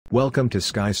Welcome to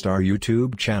SkyStar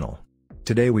YouTube channel.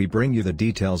 Today we bring you the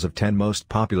details of 10 most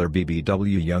popular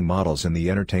BBW young models in the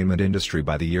entertainment industry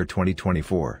by the year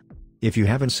 2024. If you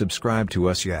haven't subscribed to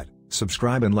us yet,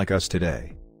 subscribe and like us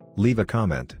today. Leave a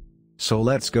comment. So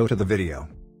let's go to the video.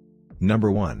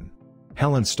 Number 1.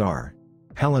 Helen Star.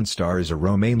 Helen Star is a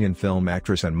Romanian film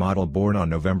actress and model born on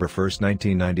November 1,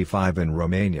 1995 in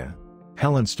Romania.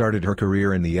 Helen started her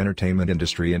career in the entertainment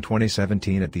industry in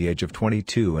 2017 at the age of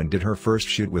 22 and did her first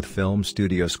shoot with Film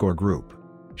Studio Score Group.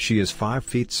 She is 5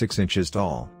 feet 6 inches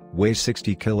tall, weighs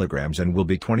 60 kilograms and will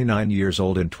be 29 years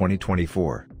old in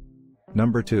 2024.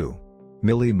 Number 2.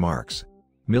 Millie Marks.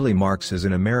 Millie Marks is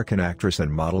an American actress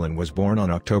and model and was born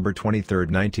on October 23,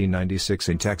 1996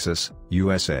 in Texas,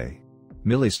 USA.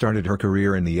 Millie started her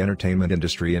career in the entertainment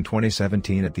industry in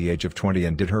 2017 at the age of 20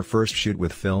 and did her first shoot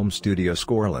with Film Studio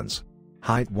Scorelens.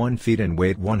 Height 1 feet and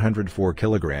weight 104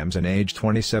 kilograms and age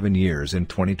 27 years in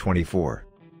 2024.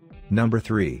 Number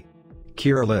 3.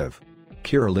 Kira Liv.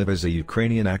 Kira Liv is a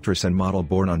Ukrainian actress and model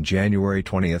born on January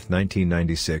 20,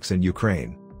 1996 in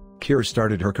Ukraine. Kira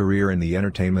started her career in the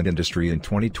entertainment industry in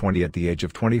 2020 at the age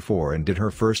of 24 and did her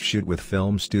first shoot with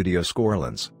Film Studio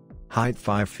Scorelens. Height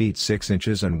 5 feet 6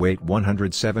 inches and weight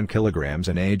 107 kilograms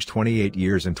and age 28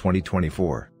 years in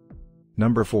 2024.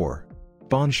 Number 4.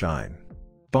 Bonne Shine.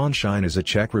 Bonne Shine is a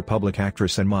Czech Republic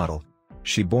actress and model.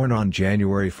 She born on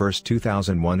January 1,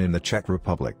 2001 in the Czech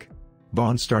Republic.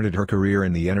 Bonne started her career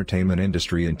in the entertainment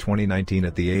industry in 2019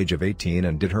 at the age of 18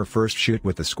 and did her first shoot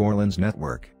with the Scorelens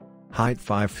network. Height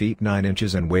 5 feet 9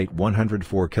 inches and weight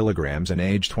 104 kilograms and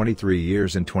age 23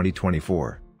 years in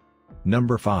 2024.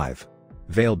 Number 5.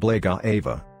 Vale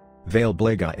Blagoeva. Vale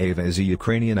Blagoeva is a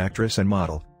Ukrainian actress and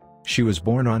model. She was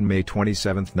born on May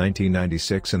 27,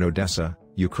 1996 in Odessa,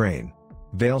 Ukraine.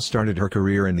 Vale started her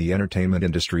career in the entertainment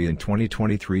industry in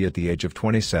 2023 at the age of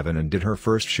 27 and did her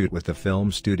first shoot with the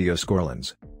Film Studio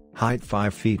Scorelens. Height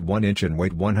 5 feet 1 inch and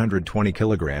weight 120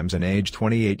 kilograms and age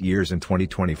 28 years in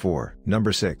 2024.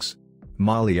 Number 6.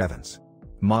 Molly Evans.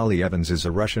 Molly Evans is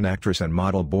a Russian actress and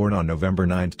model born on November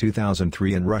 9,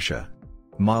 2003 in Russia.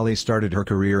 Molly started her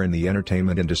career in the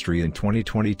entertainment industry in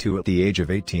 2022 at the age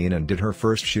of 18 and did her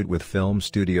first shoot with Film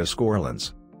Studio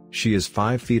Scorelens. She is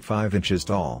 5 feet 5 inches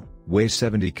tall, weighs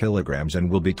 70 kilograms and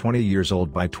will be 20 years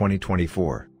old by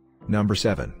 2024. Number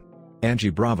 7. Angie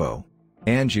Bravo.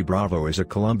 Angie Bravo is a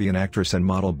Colombian actress and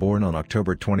model born on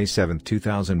October 27,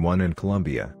 2001 in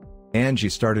Colombia. Angie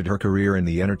started her career in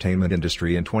the entertainment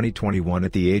industry in 2021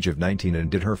 at the age of 19 and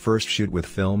did her first shoot with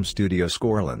Film Studio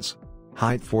Scorelens.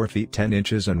 Height 4 feet 10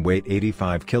 inches and weight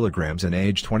 85 kilograms and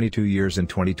age 22 years in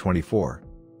 2024.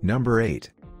 Number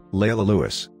 8. Leila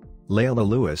Lewis. Leila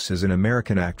Lewis is an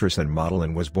American actress and model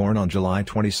and was born on July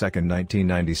 22,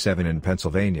 1997 in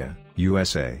Pennsylvania,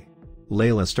 USA.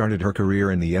 Leila started her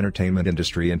career in the entertainment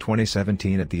industry in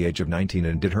 2017 at the age of 19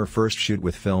 and did her first shoot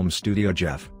with Film Studio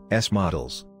Jeff S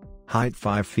models. Height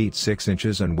 5 feet 6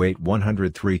 inches and weight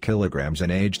 103 kilograms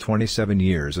and age 27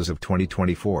 years as of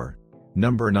 2024.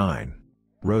 Number 9.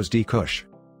 Rose D Kush.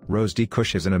 Rose D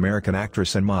Kush is an American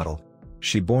actress and model.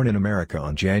 She born in America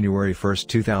on January 1,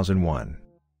 2001.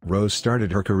 Rose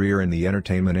started her career in the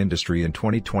entertainment industry in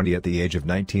 2020 at the age of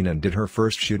 19 and did her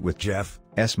first shoot with Jeff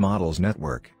S Models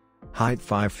Network. Height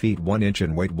 5 feet 1 inch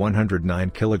and weight 109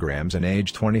 kilograms and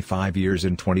age 25 years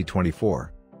in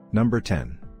 2024. Number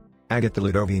 10. Agatha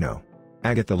Ludovino.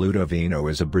 Agatha Ludovino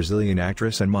is a Brazilian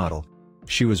actress and model.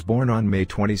 She was born on May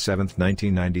 27,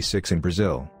 1996 in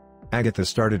Brazil. Agatha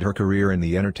started her career in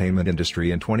the entertainment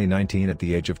industry in 2019 at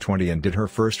the age of 20 and did her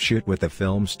first shoot with the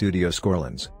Film Studio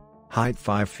Scorelens. Height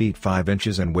 5 feet 5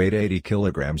 inches and weight 80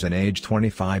 kilograms and age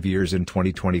 25 years in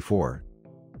 2024.